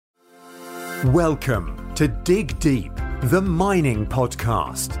Welcome to Dig Deep, the mining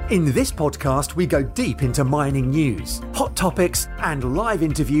podcast. In this podcast, we go deep into mining news, hot topics, and live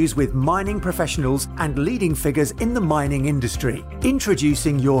interviews with mining professionals and leading figures in the mining industry.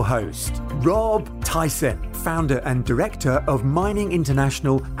 Introducing your host, Rob Tyson, founder and director of Mining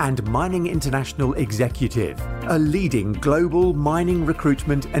International and Mining International Executive, a leading global mining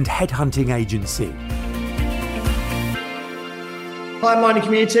recruitment and headhunting agency. Hi, mining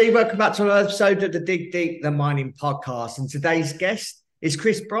community. Welcome back to another episode of the Dig Deep, the mining podcast. And today's guest is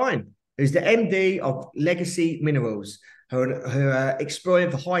Chris Byrne, who's the MD of Legacy Minerals, who are exploring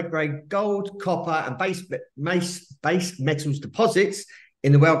for high-grade gold, copper, and base metals deposits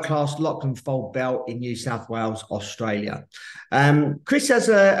in the world-class Lachlan Fold Belt in New South Wales, Australia. Chris has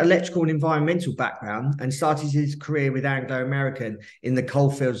an electrical and environmental background and started his career with Anglo American in the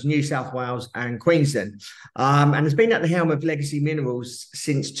coalfields, New South Wales and Queensland, and has been at the helm of Legacy Minerals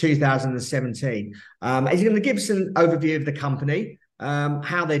since 2017. He's going to give us an overview of the company,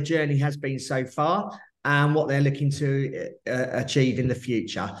 how their journey has been so far, and what they're looking to achieve in the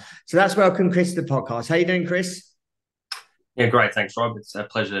future. So that's welcome, Chris, to the podcast. How are you doing, Chris? Yeah, great. Thanks, Rob. It's a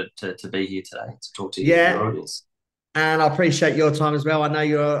pleasure to be here today to talk to you and your audience. And I appreciate your time as well. I know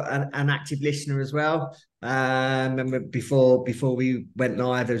you're an active listener as well. And before we went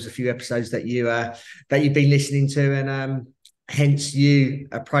live, there was a few episodes that you've been listening to, and hence you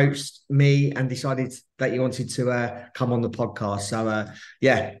approached me and decided that you wanted to come on the podcast. So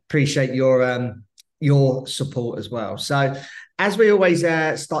appreciate your support as well. So, as we always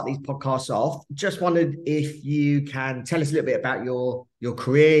start these podcasts off, just wondered if you can tell us a little bit about your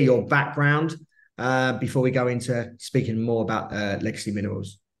career, your background, before we go into speaking more about Legacy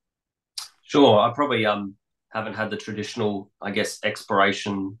Minerals. Sure. I probably haven't had the traditional, I guess,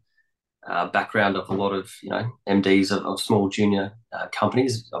 exploration background of a lot of, MDs of small junior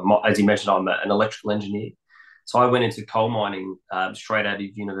companies. As you mentioned, I'm an electrical engineer. So I went into coal mining straight out of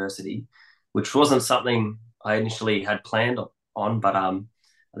university, which wasn't something I initially had planned on, but I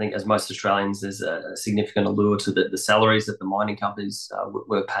think as most Australians, there's a significant allure to the salaries that the mining companies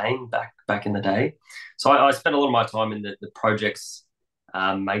were paying back in the day. So I spent a lot of my time in the projects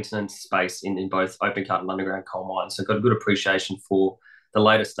maintenance space in both open cut and underground coal mines. So I got a good appreciation for the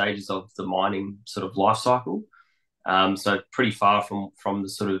later stages of the mining sort of life cycle. So pretty far from the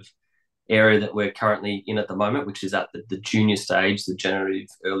sort of area that we're currently in at the moment, which is at the junior stage, the generative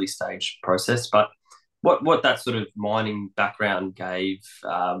early stage process. But what that sort of mining background gave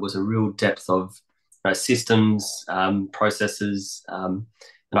was a real depth of systems, processes, and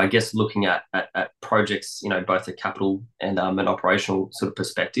I guess looking at projects, both a capital and an operational sort of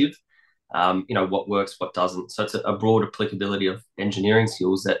perspective, what works, what doesn't. So it's a broad applicability of engineering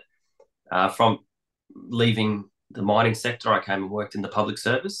skills that from leaving the mining sector, I came and worked in the public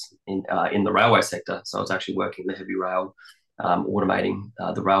service in the railway sector. So I was actually working the heavy rail, automating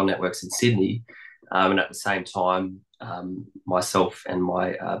the rail networks in Sydney. And at the same time, myself and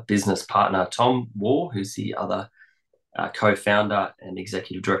my business partner, Tom Waugh, who's the other co-founder and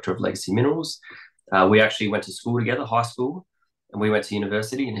executive director of Legacy Minerals, we actually went to school together, high school, and we went to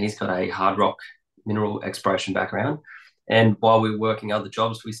university, and he's got a hard rock mineral exploration background. And while we were working other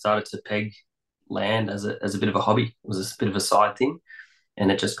jobs, we started to peg land as a bit of a hobby. It was a bit of a side thing,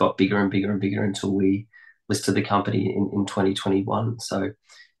 and it just got bigger and bigger and bigger until we listed the company in 2021. So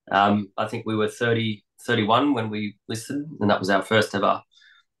I think we were 31 when we listed, and that was our first ever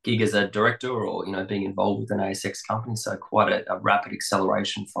gig as a director or, being involved with an ASX company. So quite a rapid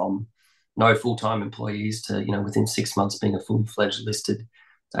acceleration from no full-time employees to, within 6 months being a fully-fledged listed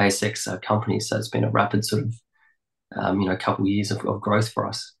ASX company. So it's been a rapid sort of, couple of years of growth for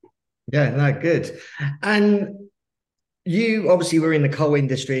us. Yeah, no, good. And you obviously were in the coal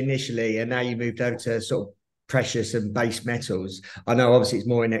industry initially, and now you moved over to sort of precious and base metals. I know obviously it's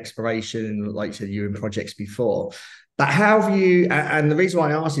more in exploration, like you said, you were in projects before. But how have you, and the reason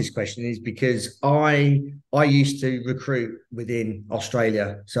why I ask this question is because I used to recruit within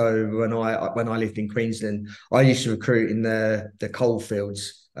Australia. So when I lived in Queensland, I used to recruit in the coal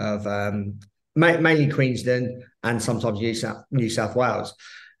fields of mainly Queensland and sometimes New South Wales.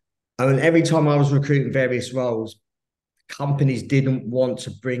 And every time I was recruiting various roles, companies didn't want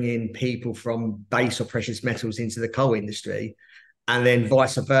to bring in people from base or precious metals into the coal industry. And then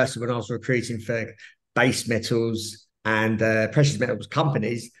vice versa, when I was recruiting for base metals and precious metals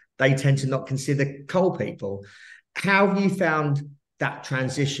companies, they tend to not consider coal people. How have you found that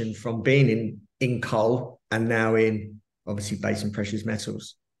transition from being in coal and now in obviously base and precious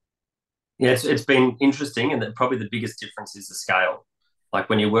metals? Yeah, it's been interesting, and probably the biggest difference is the scale. Like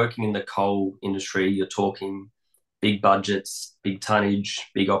when you're working in the coal industry, you're talking big budgets, big tonnage,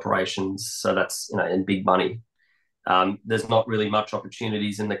 big operations. So that's, and big money. There's not really much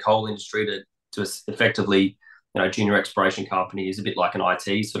opportunities in the coal industry to effectively, junior exploration company is a bit like an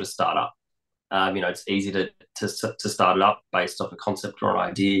IT sort of startup. It's easy to start it up based off a concept or an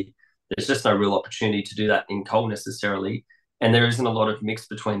idea. There's just no real opportunity to do that in coal necessarily, and there isn't a lot of mix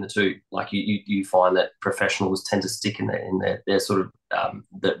between the two. Like you find that professionals tend to stick in their sort of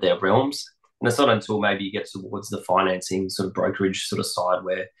their realms, and it's not until maybe you get towards the financing sort of brokerage sort of side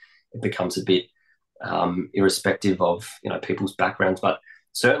where it becomes a bit irrespective of people's backgrounds. But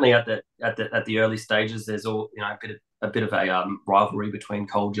certainly at the early stages, there's all a bit of a rivalry between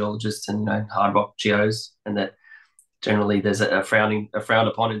coal geologists and hard rock geos, and that generally there's a frowned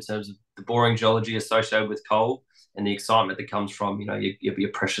upon in terms of the boring geology associated with coal and the excitement that comes from your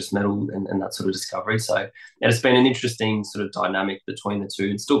precious metal and that sort of discovery. So, and it's been an interesting sort of dynamic between the two,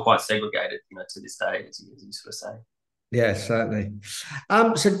 and still quite segregated to this day, as you sort of say. Yeah, certainly.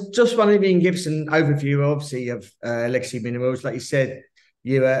 So just wondering if you can give us an overview, obviously, of Legacy Minerals. Like you said,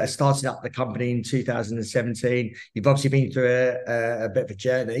 you started up the company in 2017. You've obviously been through a bit of a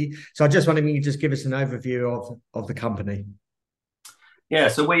journey. So I just wondering if you can just give us an overview of the company. Yeah,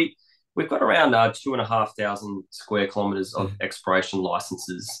 so we've got around 2,500 square kilometres of exploration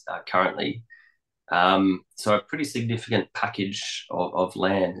licenses currently. So a pretty significant package of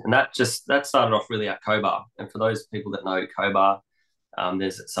land, and that started off really at Cobar. And for those people that know Cobar,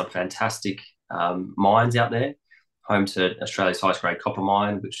 there's some fantastic mines out there, home to Australia's highest grade copper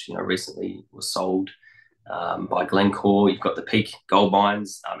mine, which recently was sold by Glencore. You've got the Peak gold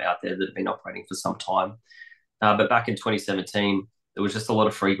mines out there that have been operating for some time, but back in 2017 there was just a lot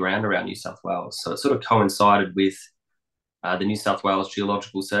of free ground around New South Wales, so it sort of coincided with the New South Wales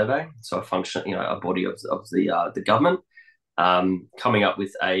Geological Survey, so a function, a body of the government, coming up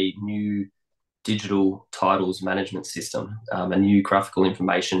with a new digital titles management system, a new graphical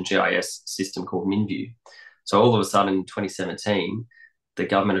information GIS system called MinView. So all of a sudden, in 2017, the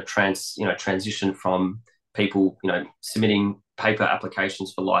government have transitioned from people, submitting paper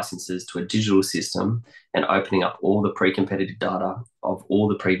applications for licenses to a digital system and opening up all the pre-competitive data of all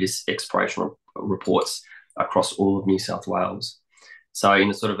the previous exploration reports across all of New South Wales. So in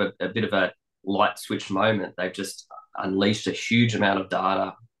a sort of a bit of a light switch moment, they've just unleashed a huge amount of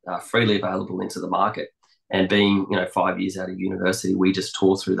data freely available into the market. And being 5 years out of university, we just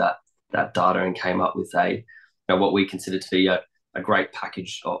tore through that data and came up with what we consider to be a great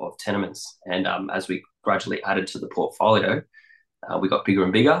package of tenements. And as we gradually added to the portfolio, we got bigger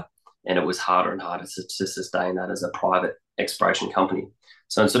and bigger, and it was harder and harder to sustain that as a private exploration company.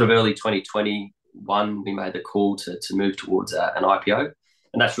 So in sort of early 2021, we made the call to move towards an IPO,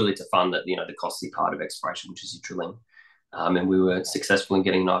 and that's really to fund the costly part of exploration, which is your drilling. And we were successful in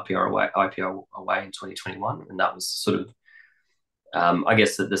getting an IPO away in 2021, and that was sort of, I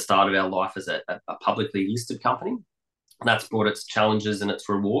guess, at the start of our life as a publicly listed company. And that's brought its challenges and its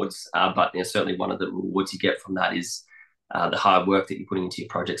rewards, but certainly one of the rewards you get from that is the hard work that you're putting into your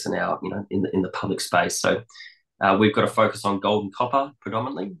projects are now in the public space. So we've got to focus on gold and copper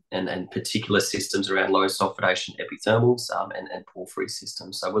predominantly, and particular systems around low sulfidation epithermals and porphyry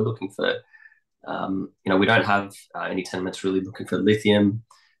systems. So we're looking for, we don't have any tenements really looking for lithium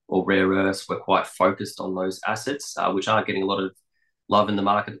or rare earths. We're quite focused on those assets, which aren't getting a lot of love in the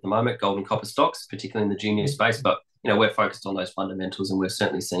market at the moment, gold and copper stocks, particularly in the junior space. But we're focused on those fundamentals, and we're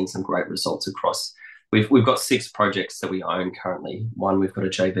certainly seeing some great results across. We've got 6 projects that we own currently. One, we've got a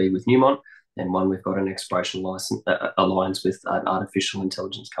JV with Newmont, and one, we've got an exploration license alliance with an artificial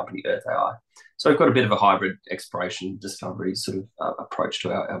intelligence company, Earth AI. So we've got a bit of a hybrid exploration discovery sort of approach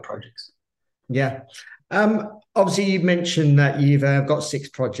to our projects. Yeah. Obviously, you've mentioned that you've got 6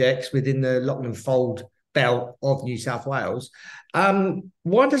 projects within the Lachlan Fold belt of New South Wales.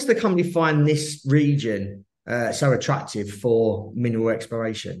 Why does the company find this region so attractive for mineral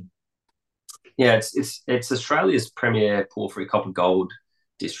exploration? Yeah, it's Australia's premier porphyry copper gold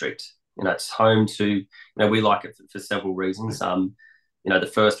district. It's home to, we like it for several reasons.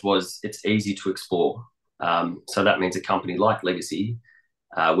 The first was it's easy to explore. So that means a company like Legacy,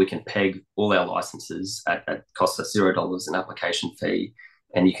 we can peg all our licenses at cost us $0 an application fee,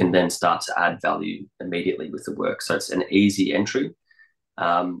 and you can then start to add value immediately with the work. So it's an easy entry.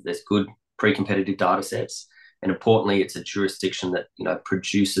 There's good pre-competitive data sets. And importantly, it's a jurisdiction that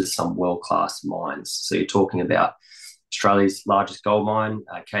produces some world-class mines. So you're talking about Australia's largest gold mine,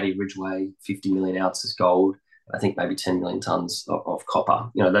 Caddy Ridgeway, 50 million ounces gold, I think maybe 10 million tonnes of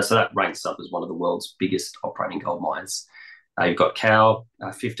copper. So that ranks up as one of the world's biggest operating gold mines. You've got Cow,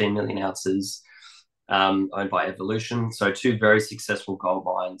 15 million ounces. owned by Evolution. So two very successful gold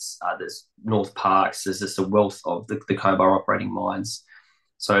mines. There's North Parks. There's just a wealth of the Cobar operating mines.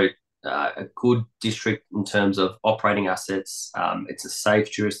 So a good district in terms of operating assets. It's a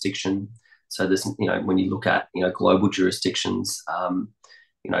safe jurisdiction. So there's, when you look at, global jurisdictions,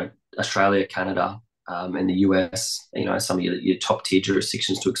 Australia, Canada, and the US, some of your top tier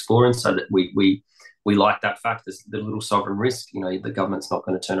jurisdictions to explore in, so that we like that fact. There's the little sovereign risk. The government's not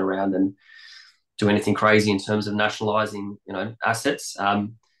going to turn around and do anything crazy in terms of nationalising, assets.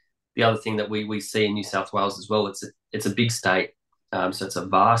 The other thing that we see in New South Wales as well, it's a big state, so it's a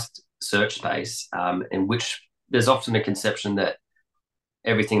vast search space, in which there's often a conception that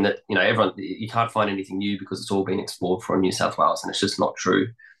everything that everyone, you can't find anything new because it's all been explored from New South Wales, and it's just not true.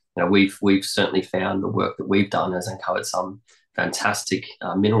 We've certainly found the work that we've done has uncovered some fantastic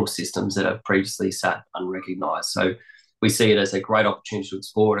mineral systems that have previously sat unrecognised. So we see it as a great opportunity to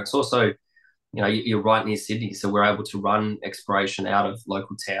explore, and it's also, you're right near Sydney, so we're able to run exploration out of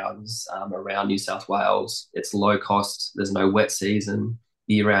local towns around New South Wales. It's low cost. There's no wet season,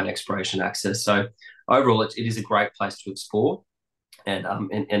 year-round exploration access. So overall, it is a great place to explore, and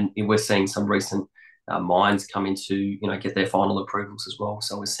we're seeing some recent mines come into get their final approvals as well.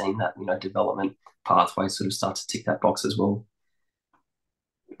 So we're seeing that development pathway sort of start to tick that box as well.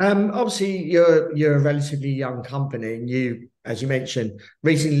 Obviously, you're a relatively young company, and you, as you mentioned,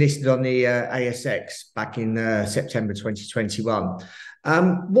 recently listed on the ASX back in September 2021.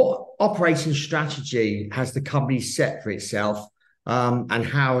 What operating strategy has the company set for itself, and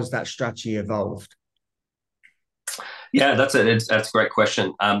how has that strategy evolved? Yeah, that's a great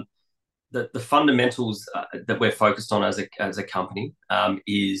question. The fundamentals that we're focused on as a company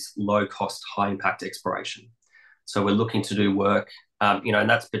is low cost, high impact exploration. So we're looking to do work, and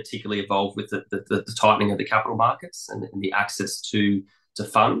that's particularly evolved with the tightening of the capital markets and the access to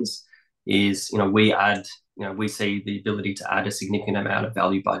funds. Is we see the ability to add a significant amount of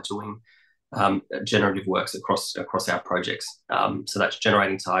value by doing generative works across our projects. So that's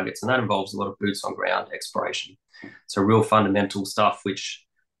generating targets, and that involves a lot of boots on ground exploration. So real fundamental stuff, which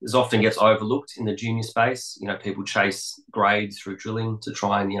often gets overlooked in the junior space. People chase grades through drilling to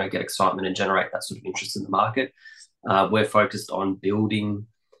try and get excitement and generate that sort of interest in the market. We're focused on building,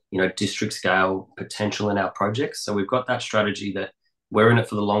 district scale potential in our projects. So we've got that strategy that we're in it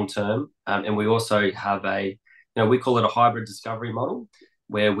for the long term, and we also have we call it a hybrid discovery model,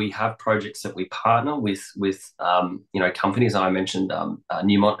 where we have projects that we partner with companies. I mentioned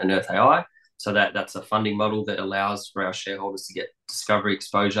Newmont and Earth AI. So that's a funding model that allows for our shareholders to get discovery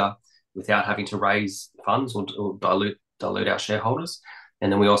exposure without having to raise funds or dilute our shareholders.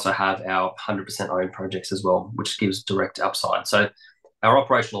 And then we also have our 100% owned projects as well, which gives direct upside. So our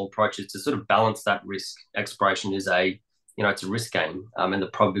operational approach is to sort of balance that risk. Exploration is it's a risk game, and the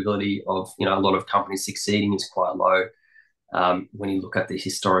probability of a lot of companies succeeding is quite low when you look at the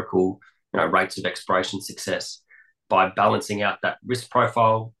historical rates of exploration success. By balancing out that risk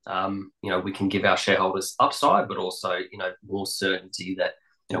profile, we can give our shareholders upside, but also more certainty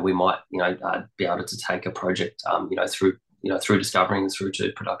that we might be able to take a project through discovering and through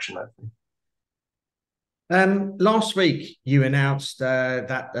to production. Last week, you announced that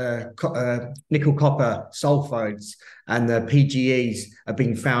nickel copper sulfides and the PGEs have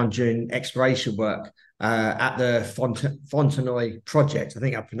been found during exploration work at the Fontenoy project. I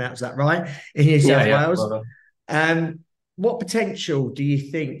think I pronounced that right, in New South Wales. Well, what potential do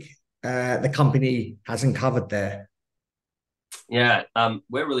you think the company has uncovered there? Yeah,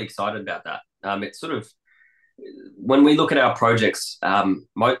 we're really excited about that. It's sort of, when we look at our projects,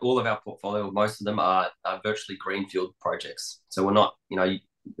 all of our portfolio, most of them are virtually greenfield projects. So we're not, they're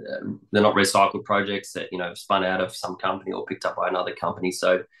not recycled projects that spun out of some company or picked up by another company.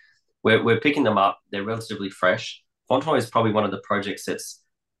 So we're picking them up. They're relatively fresh. Fontenoy is probably one of the projects that's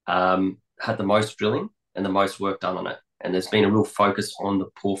had the most drilling and the most work done on it. And there's been a real focus on the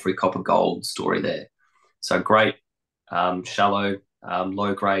porphyry copper gold story there. So great, shallow,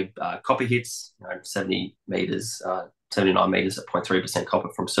 low grade copper hits, 70 meters, 79 meters at 0.3% copper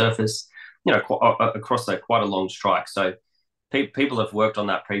from surface, across quite a long strike. So people have worked on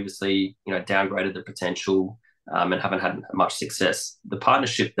that previously, downgraded the potential and haven't had much success. The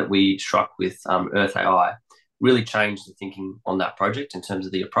partnership that we struck with Earth AI really changed the thinking on that project in terms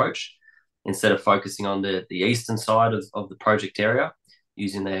of the approach. Instead of focusing on the eastern side of the project area,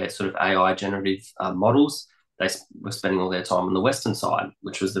 using their sort of AI generative models, they were spending all their time on the western side,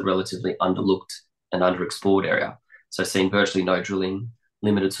 which was the relatively underlooked and underexplored area. So seeing virtually no drilling,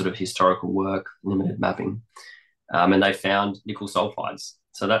 limited sort of historical work, limited mapping. And they found nickel sulfides.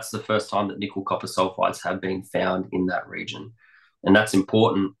 So that's the first time that nickel copper sulfides have been found in that region. And that's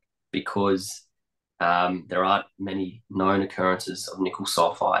important because there aren't many known occurrences of nickel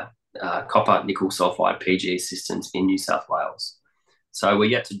sulfide, copper nickel sulfide PGE systems in New South Wales. So we're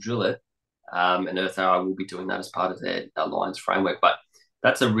yet to drill it, and Earth AI will be doing that as part of their Alliance framework. But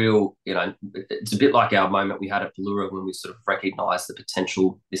that's a real, it's a bit like our moment we had at Ballura when we sort of recognised the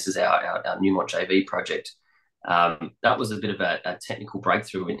potential. This is our Newmont JV project. That was a bit of a technical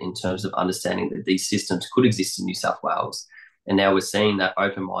breakthrough in terms of understanding that these systems could exist in New South Wales. And now we're seeing that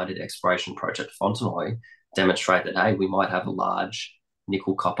open-minded exploration project Fontenoy demonstrate that, hey, we might have a large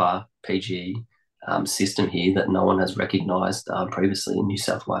nickel copper PGE system here that no one has recognised previously in New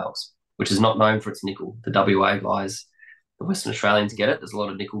South Wales, which is not known for its nickel. The WA guys, the Western Australians get it. There's a lot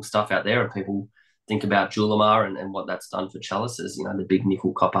of nickel stuff out there, and people think about Julimar and what that's done for Chalice's, the big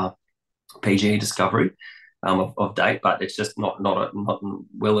nickel copper PGE discovery of date, but it's just not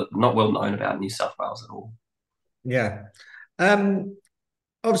well known about New South Wales at all. Yeah.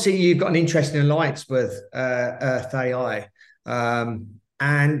 Obviously, you've got an interesting alliance with Earth AI,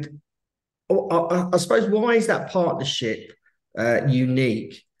 and I suppose, why is that partnership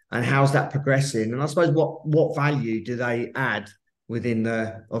unique, and how's that progressing? And I suppose what value do they add within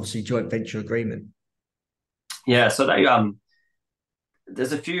the obviously joint venture agreement? Yeah, so they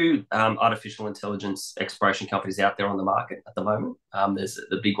there's a few artificial intelligence exploration companies out there on the market at the moment. There's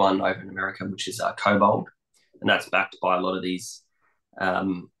the big one over in America, which is Cobalt, and that's backed by a lot of these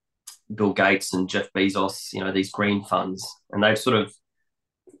Bill Gates and Jeff Bezos, these green funds, and they've sort of,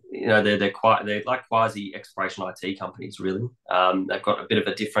 they're like quasi exploration IT companies, really. They've got a bit of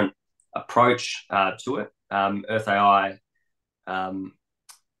a different approach to it. Earth AI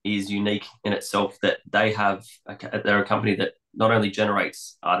is unique in itself that they're a company that not only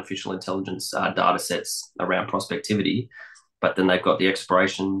generates artificial intelligence data sets around prospectivity, but then they've got the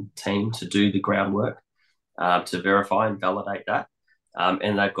exploration team to do the groundwork to verify and validate that.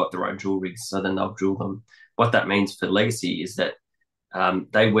 And they've got their own drill rigs, so then they'll drill them. What that means for legacy is that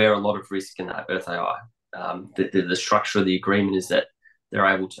they wear a lot of risk in that Earth AI. The structure of the agreement is that they're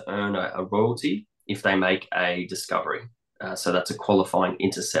able to earn a royalty if they make a discovery. So that's a qualifying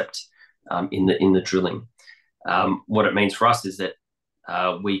intercept in the drilling. What it means for us is that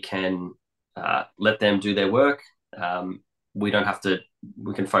we can let them do their work. We don't have to.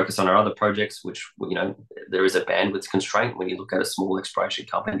 We can focus on our other projects, which, there is a bandwidth constraint when you look at a small exploration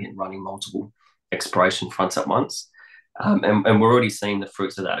company and running multiple exploration fronts at once. And we're already seeing the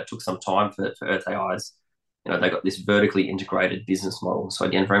fruits of that. It took some time for Earth AI's. They got this vertically integrated business model. So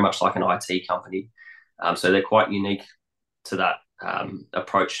again, very much like an IT company. So they're quite unique to that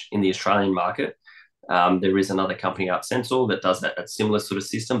approach in the Australian market. There is another company out Sensor that does that similar sort of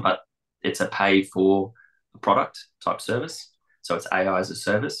system, but it's a pay for a product type service. So it's AI as a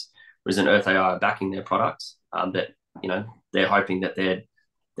service, whereas an Earth AI are backing their products that, they're hoping that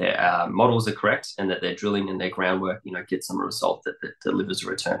their models are correct and that their drilling and their groundwork, gets them a result that delivers a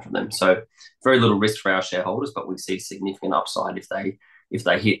return for them. So very little risk for our shareholders, but we see significant upside if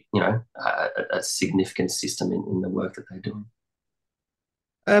they hit, a significant system in the work that they're doing.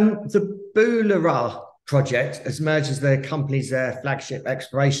 The Ballura project has emerged as the company's flagship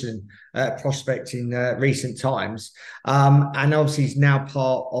exploration prospect in recent times, and obviously is now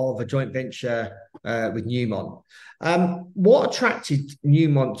part of a joint venture with Newmont. What attracted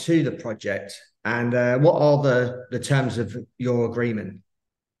Newmont to the project, and what are the terms of your agreement?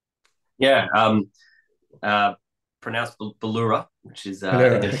 Yeah, pronounced Ballura, which is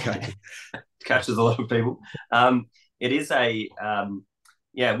okay. catches a lot of people. It is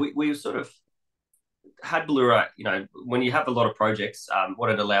we sort of had Ballura, when you have a lot of projects, what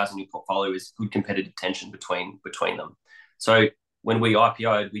it allows in your portfolio is good competitive tension between them. So when we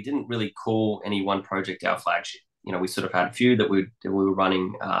IPO'd, we didn't really call any one project our flagship. We sort of had a few that we were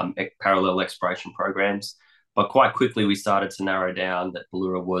running parallel exploration programs, but quite quickly we started to narrow down that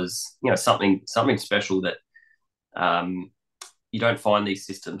Ballura was, something special that you don't find these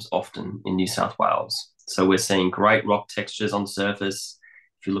systems often in New South Wales. So we're seeing great rock textures on surface.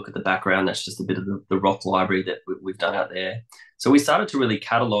 If you look at the background, that's just a bit of the rock library that we've done out there. So we started to really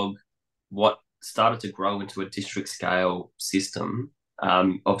catalogue what started to grow into a district scale system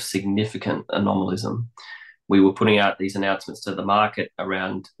of significant anomalism. We were putting out these announcements to the market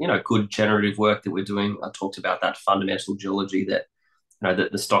around, good generative work that we're doing. I talked about that fundamental geology that,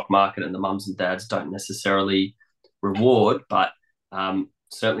 that the stock market and the mums and dads don't necessarily reward, but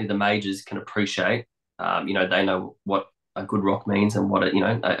certainly the majors can appreciate. They know what a good rock means and what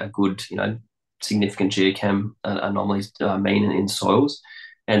a good, significant geochem anomalies mean in soils.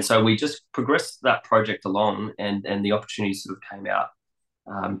 And so we just progressed that project along, and the opportunities sort of came out,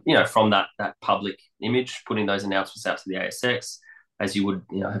 from that public image, putting those announcements out to the ASX. As you would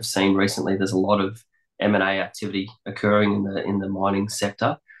have seen recently, there's a lot of M&A activity occurring in the mining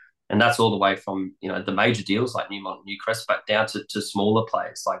sector. And that's all the way from, the major deals like Newmont and Newcrest, but down to smaller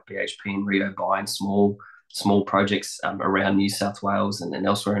players like BHP and Rio buying small projects around New South Wales and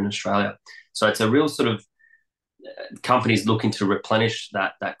elsewhere in Australia. So it's a real sort of companies looking to replenish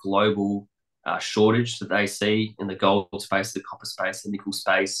that global shortage that they see in the gold space, the copper space, the nickel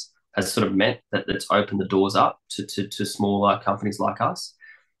space, has sort of meant that it's opened the doors up to smaller companies like us.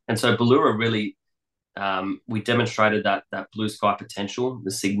 And so Ballura really, we demonstrated that blue sky potential,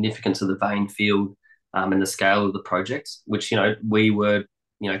 the significance of the vein field, and the scale of the project, which, we were,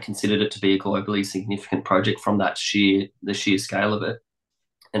 considered it to be a globally significant project from the sheer scale of it.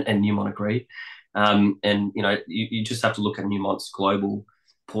 And Newmont agreed. And, you just have to look at Newmont's global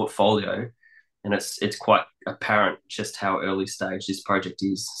portfolio, and it's quite apparent just how early stage this project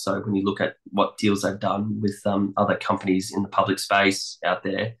is. So when you look at what deals they've done with other companies in the public space out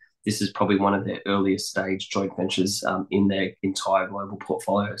there, this is probably one of their earliest stage joint ventures in their entire global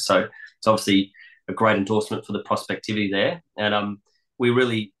portfolio. So it's obviously a great endorsement for the prospectivity there. And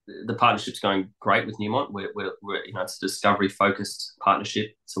the partnership's going great with Newmont. We're it's a discovery focused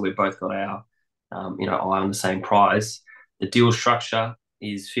partnership. So we've both got our, eye on the same prize. The deal structure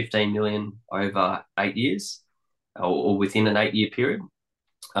is 15 million over 8 years, or within an 8 year period.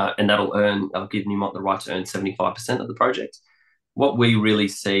 And I'll give Newmont the right to earn 75% of the project. What we really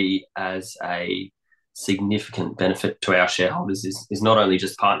see as a significant benefit to our shareholders is not only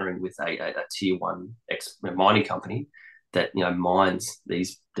just partnering with a tier one mining company that mines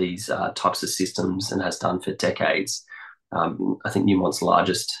these types of systems and has done for decades. I think Newmont's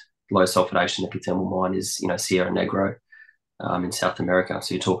largest low sulfidation epithermal mine is Sierra Negro in South America.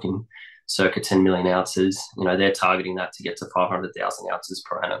 So you're talking circa 10 million ounces. They're targeting that to get to 500,000 ounces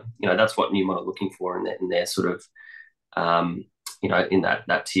per annum. That's what Newmont are looking for in their sort of in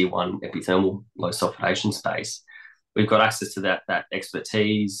that tier one epithermal low sulfidation space. We've got access to that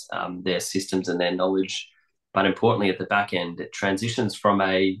expertise, their systems and their knowledge. But importantly, at the back end, it transitions from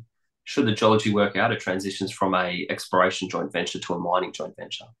should the geology work out, it transitions from a exploration joint venture to a mining joint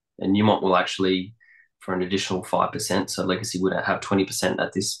venture. And Newmont will actually, for an additional 5%, so Legacy would have 20%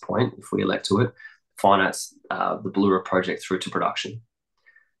 at this point, if we elect to it, finance the Ballura project through to production.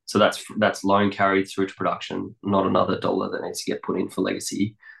 So that's loan carried through to production, not another dollar that needs to get put in for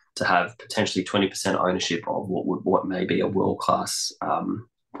Legacy to have potentially 20% ownership of what may be a world-class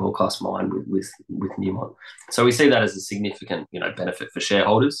mine with Newmont. So we see that as a significant benefit for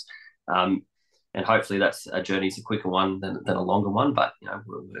shareholders, and hopefully that's a journey's a quicker one than a longer one. But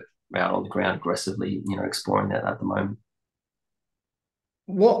we're out on the ground aggressively exploring that at the moment.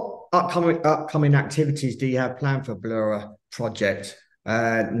 What upcoming activities do you have planned for Ballura project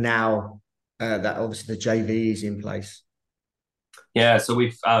now that obviously the JV is in place? Yeah, so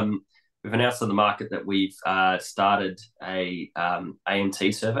we've announced to the market that we've started a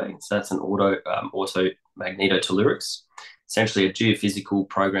AMT survey. So that's an auto magnetotellurics, essentially a geophysical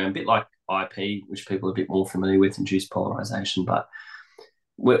program, a bit like IP, which people are a bit more familiar with, induced polarization. But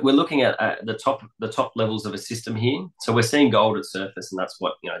we're looking at the top levels of a system here. So we're seeing gold at surface, and that's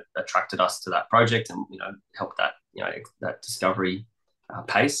what attracted us to that project and helped that discovery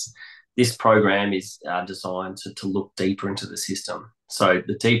pace. This program is designed to look deeper into the system. So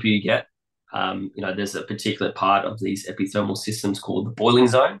the deeper you get, there's a particular part of these epithermal systems called the boiling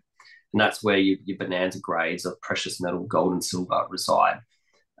zone, and that's where your bonanza grades of precious metal, gold and silver reside.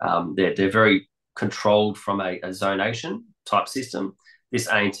 They're very controlled from a zonation type system. This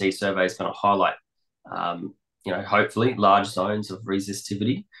ANT survey is going to highlight, hopefully large zones of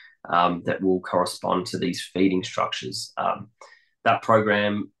resistivity that will correspond to these feeding structures. That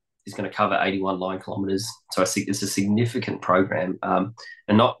program is going to cover 81 line kilometres. So I think it's a significant program. And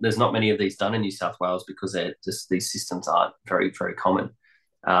there's not many of these done in New South Wales because these systems aren't very, very common.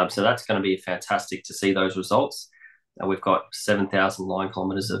 So that's going to be fantastic to see those results. We've got 7,000 line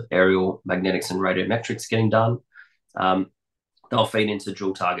kilometres of aerial magnetics and radiometrics getting done. They'll feed into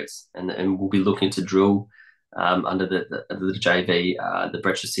drill targets, and we'll be looking to drill under the JV, the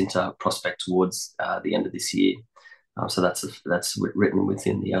Breccia prospect towards the end of this year. So that's written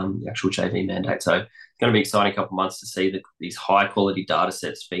within the actual JV mandate. So it's going to be an exciting couple of months to see these high quality data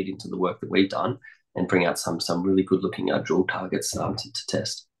sets feed into the work that we've done and bring out some really good looking drill targets to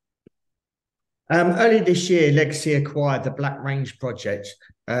test. Earlier this year, Legacy acquired the Black Range project,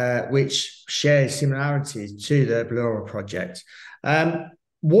 which shares similarities to the Ballura project.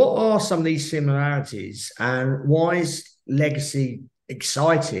 What are some of these similarities, and why is Legacy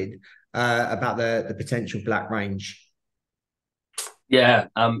excited about the potential Black Range? Yeah,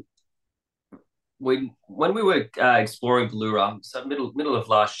 when we were exploring Ballura, so middle of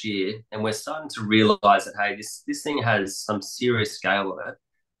last year, and we're starting to realise that hey, this thing has some serious scale on it,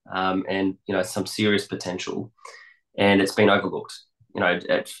 and some serious potential, and it's been overlooked.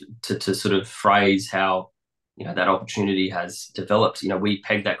 To sort of phrase how that opportunity has developed. We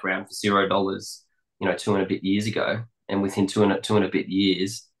pegged that ground for $0, 2 and a bit years ago, and within two and a bit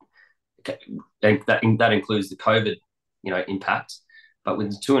years, that includes the COVID, impact. But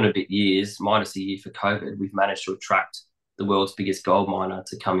within 2 and a bit years, minus a year for COVID, we've managed to attract the world's biggest gold miner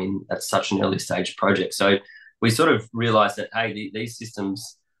to come in at such an early stage project. So we sort of realised that, hey, these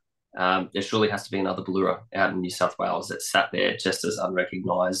systems, there surely has to be another Ballura out in New South Wales that sat there just as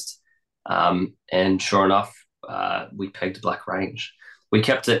unrecognised. And sure enough, we pegged Black Range. We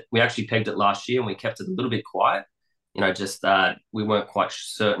actually pegged it last year, and we kept it a little bit quiet. Just we weren't quite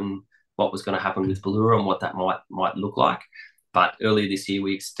certain what was going to happen with Ballura and what that might look like. But earlier this year,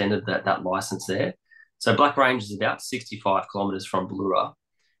 we extended that license there. So Black Range is about 65 kilometres from Ballura.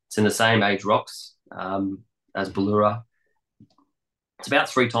 It's in the same age rocks as Ballura. It's about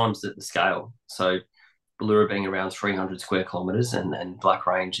 3 times the scale. So Ballura being around 300 square kilometres, and Black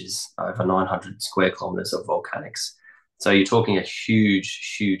Range is over 900 square kilometres of volcanics. So you're talking a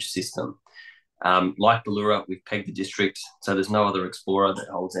huge, huge system. Like Ballura, we've pegged the district, so there's no other explorer that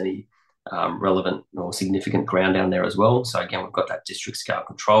holds any relevant or significant ground down there as well. So again, we've got that district scale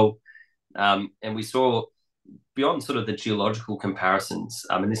control. And we saw beyond sort of the geological comparisons,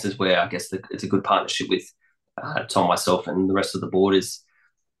 and this is where I guess it's a good partnership with Tom, myself, and the rest of the board, is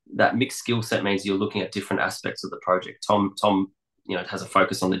that mixed skill set means you're looking at different aspects of the project. Tom, has a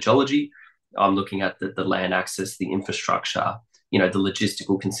focus on the geology. I'm looking at the land access, the infrastructure, the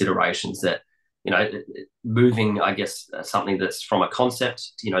logistical considerations that, moving, I guess, something that's from a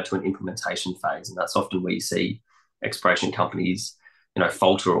concept, to an implementation phase. And that's often where you see exploration companies,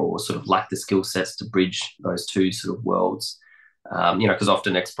 falter or sort of lack the skill sets to bridge those two sort of worlds. Because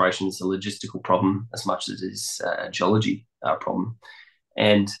often exploration is a logistical problem as much as it is a geology problem.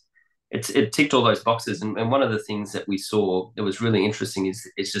 And it ticked all those boxes. And one of the things that we saw that was really interesting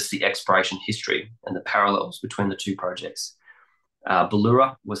is just the exploration history and the parallels between the two projects.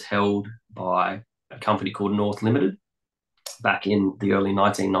 Ballura was held by a company called North Limited back in the early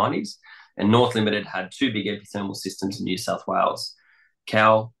 1990s. And North Limited had 2 big epithermal systems in New South Wales,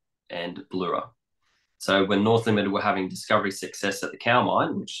 Cow and Ballura. So when North Limited were having discovery success at the Cow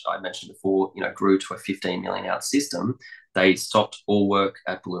mine, which I mentioned before, grew to a 15 million ounce system, they stopped all work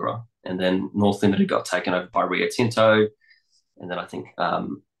at Ballura. And then North Limited got taken over by Rio Tinto. And then I think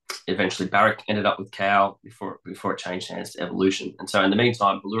eventually Barrick ended up with Cow before it changed hands to Evolution. And so in the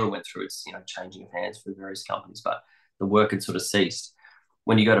meantime, Ballura went through its changing of hands for various companies, but the work had sort of ceased.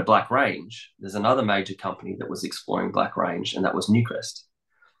 When you go to Black Range, there's another major company that was exploring Black Range, and that was Newcrest.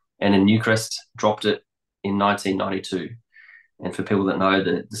 And then Newcrest dropped it in 1992. And for people that know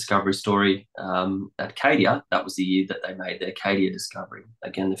the discovery story, at Cadia, that was the year that they made their Cadia discovery.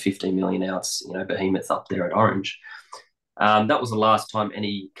 Again, the 15 million ounce, behemoth up there at Orange. That was the last time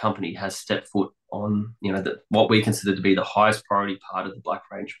any company has stepped foot on, what we consider to be the highest priority part of the Black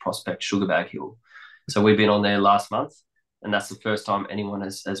Range prospect, Sugarbag Hill. So we've been on there last month, and that's the first time anyone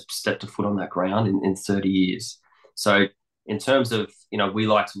has stepped a foot on that ground in 30 years. So in terms of, we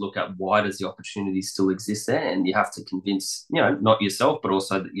like to look at why does the opportunity still exist there, and you have to convince, not yourself, but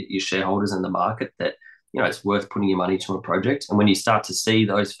also your shareholders and the market that, it's worth putting your money to a project. And when you start to see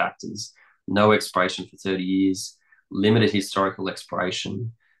those factors, no exploration for 30 years, limited historical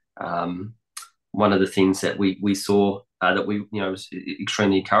exploration, one of the things that we saw that was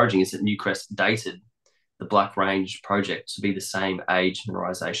extremely encouraging is that Newcrest dated the Black Range project to be the same age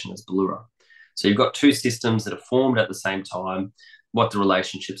mineralisation as Ballura. So you've got 2 systems that are formed at the same time. What the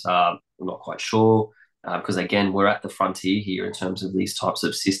relationships are, we're not quite sure, because again, we're at the frontier here in terms of these types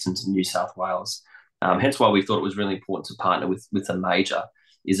of systems in New South Wales. Hence why we thought it was really important to partner with a major,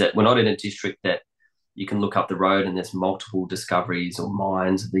 is that we're not in a district that you can look up the road and there's multiple discoveries or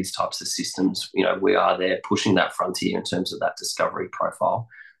mines of these types of systems. We are there pushing that frontier in terms of that discovery profile,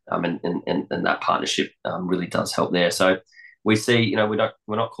 and that partnership really does help there. So we see, we're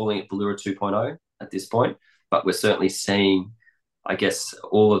not calling it Ballura 2.0 at this point, but we're certainly seeing, I guess,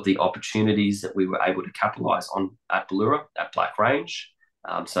 all of the opportunities that we were able to capitalise on at Ballura, at Black Range.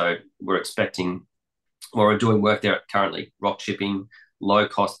 So we're doing work there currently, rock chipping, low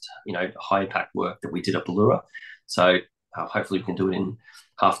cost, high impact work that we did at Ballura. So hopefully we can do it in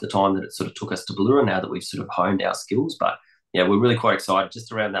half the time that it sort of took us to Ballura now that we've sort of honed our skills. But yeah, we're really quite excited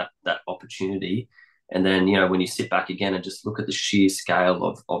just around that opportunity. And then, when you sit back again and just look at the sheer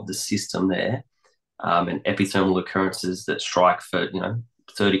scale of the system there, and epithermal occurrences that strike for,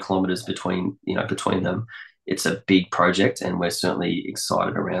 30 kilometres between them. It's a big project, and we're certainly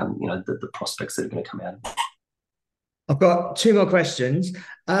excited around the prospects that are going to come out. I've got two more questions.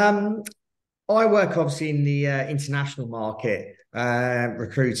 I work obviously in the international market,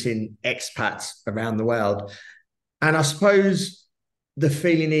 recruiting expats around the world. And I suppose the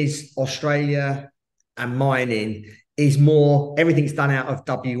feeling is Australia and mining is more, everything's done out of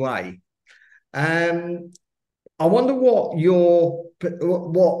WA. I wonder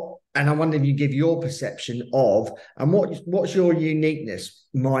and I wonder if you give your perception of, and what's your uniqueness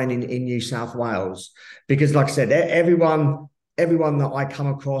mining in New South Wales? Because like I said, everyone that I come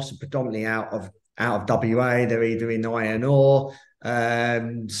across are predominantly out of WA. They're either in iron ore,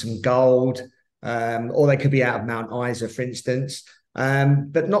 some gold, or they could be out of Mount Isa, for instance.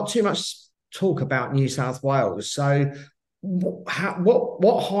 But not too much talk about New South Wales. So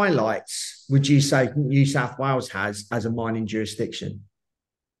what highlights would you say New South Wales has as a mining jurisdiction?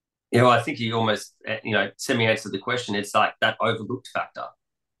 Yeah, well, I think you almost, semi-answered the question. It's like that overlooked factor.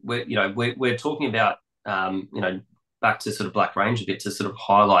 We're talking about, back to sort of Black Range a bit to sort of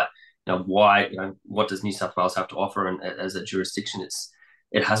highlight, why, what does New South Wales have to offer, and as a jurisdiction,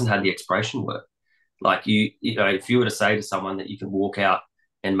 it hasn't had the exploration work. Like if you were to say to someone that you can walk out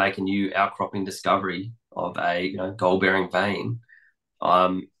and make a new outcropping discovery of a gold-bearing vein,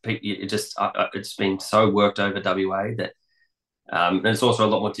 it's been so worked over WA that. And it's also a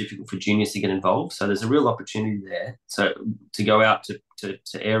lot more difficult for juniors to get involved. So there's a real opportunity there. So to go out to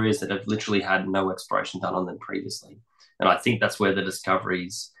areas that have literally had no exploration done on them previously. And I think that's where the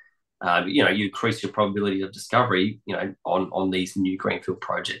discoveries, you increase your probability of discovery, on these new greenfield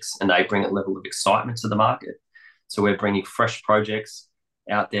projects, and they bring a level of excitement to the market. So we're bringing fresh projects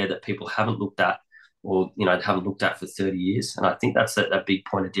out there that people haven't looked at, or, haven't looked at for 30 years. And I think that's a big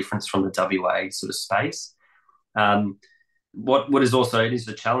point of difference from the WA sort of space. What is also, it is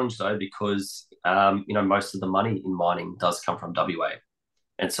a challenge though, because most of the money in mining does come from WA,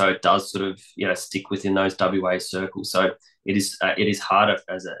 and so it does sort of stick within those WA circles. So it is harder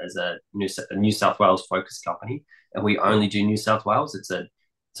as a New South Wales focused company, and we only do New South Wales. It's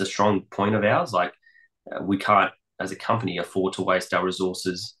a strong point of ours. Like we can't, as a company, afford to waste our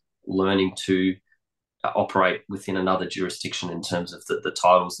resources learning to operate within another jurisdiction in terms of the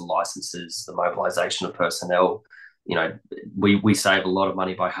titles, the licenses, the mobilisation of personnel. We save a lot of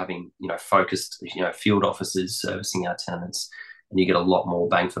money by having, focused, field officers servicing our tenements, and you get a lot more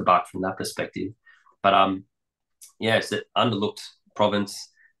bang for buck from that perspective. But it's an underlooked province,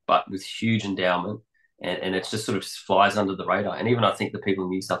 but with huge endowment, and it just sort of flies under the radar. And even I think the people in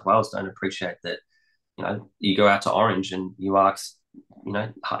New South Wales don't appreciate that. You go out to Orange and you ask,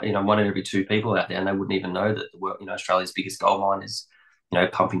 one in every two people out there, and they wouldn't even know that Australia's biggest gold mine is,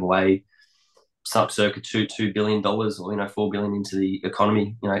 pumping away circa $2 billion or $4 billion into the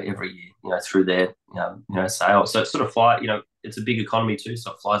economy every year through their sales. So it sort of it's a big economy too,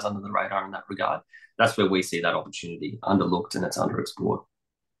 so it flies under the radar in that regard. That's where we see that opportunity, underlooked, and it's underexplored.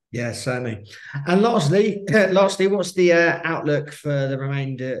 Yeah, certainly. And lastly, what's the outlook for the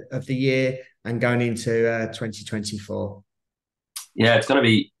remainder of the year and going into 2024? Yeah, it's going to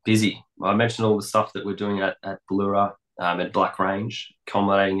be busy. I mentioned all the stuff that we're doing at Ballura, at Black Range,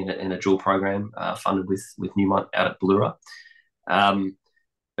 culminating in a drill program funded with Newmont out at Ballura.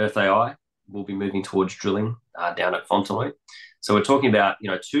 Earth AI will be moving towards drilling down at Fontenoy. So we're talking about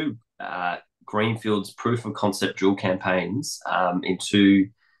two greenfields proof of concept drill campaigns into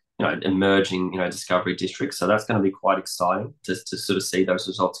emerging discovery districts. So that's going to be quite exciting to sort of see those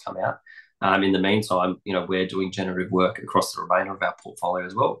results come out. In the meantime, we're doing generative work across the remainder of our portfolio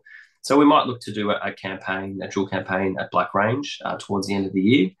as well. So we might look to do a drill campaign at Black Range towards the end of the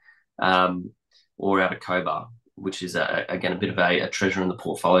year, or out at Cobar, which is again a bit of a treasure in the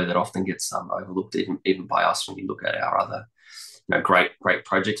portfolio that often gets overlooked even by us when you look at our other great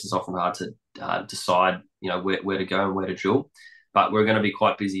projects. It's often hard to decide where to go and where to drill, but we're going to be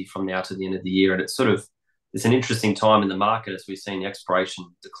quite busy from now to the end of the year, and it's an interesting time in the market as we've seen exploration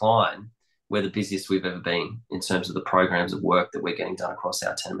decline. We're the busiest we've ever been in terms of the programs of work that we're getting done across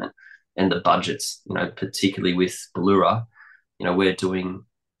our tenement and the budgets, particularly with Ballura. We're doing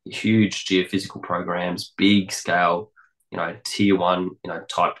huge geophysical programs, big scale, tier one,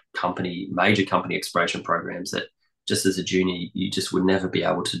 type company, major company exploration programs that just as a junior, you just would never be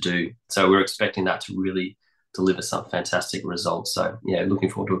able to do. So we're expecting that to really deliver some fantastic results. So yeah, looking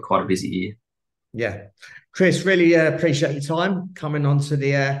forward to quite a busy year. Yeah, Chris, really appreciate your time coming onto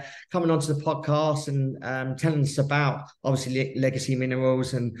the podcast and telling us about obviously Legacy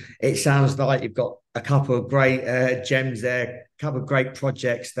Minerals. And it sounds like you've got a couple of great gems there, a couple of great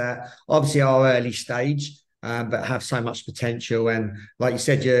projects that obviously are early stage, but have so much potential. And like you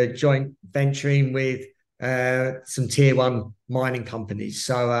said, you're joint venturing with some tier one mining companies.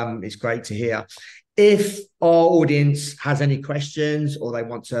 So it's great to hear. If our audience has any questions or they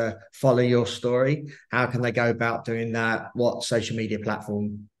want to follow your story, how can they go about doing that? What social media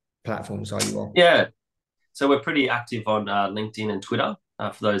platforms are you on? Yeah, so we're pretty active on LinkedIn and Twitter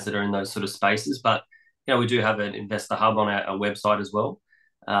for those that are in those sort of spaces. But we do have an investor hub on our website as well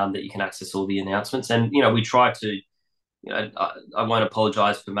that you can access all the announcements. And we try to. I won't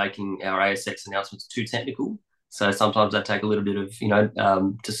apologise for making our ASX announcements too technical. So sometimes they take a little bit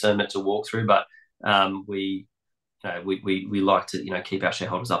of discernment to walk through, but we like to keep our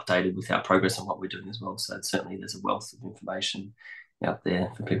shareholders updated with our progress on what we're doing as well. So certainly there's a wealth of information out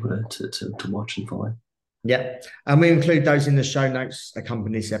there for people to watch and follow. Yeah, and we include those in the show notes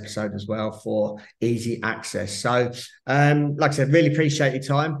accompanying this episode as well for easy access. So, like I said, really appreciate your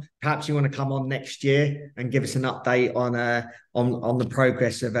time. Perhaps you want to come on next year and give us an update on the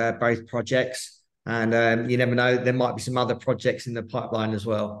progress of both projects. And you never know, there might be some other projects in the pipeline as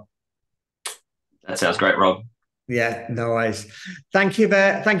well. That sounds great, Rob. Yeah, no worries. Thank you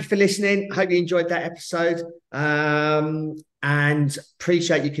for listening. Hope you enjoyed that episode. And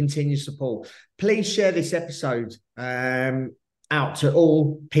appreciate your continued support. Please share this episode out to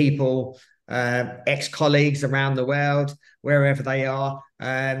all people, ex-colleagues around the world, wherever they are.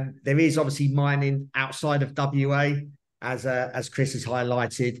 There is obviously mining outside of WA, as Chris has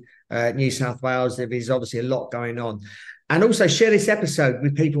highlighted, New South Wales. There is obviously a lot going on. And also share this episode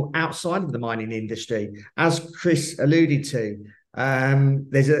with people outside of the mining industry. As Chris alluded to,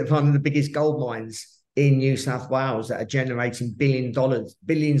 there's one of the biggest gold mines in New South Wales that are generating billions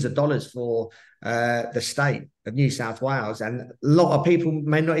of dollars for the state of New South Wales. And a lot of people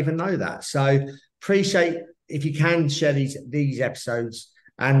may not even know that. So appreciate if you can share these episodes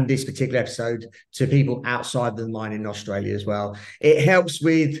and this particular episode to people outside the mine in Australia as well. It helps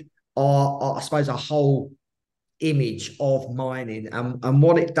with our whole image of mining and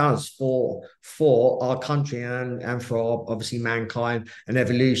what it does for our country and for obviously mankind and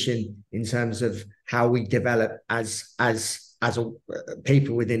evolution in terms of how we develop as a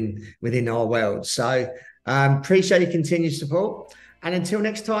people within our world. So appreciate your continued support, and until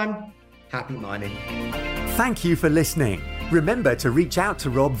next time, happy mining. Thank you for listening. Remember to reach out to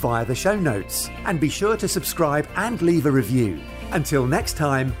Rob via the show notes and be sure to subscribe and leave a review. Until next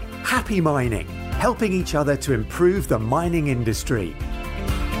time, happy mining, helping each other to improve the mining industry.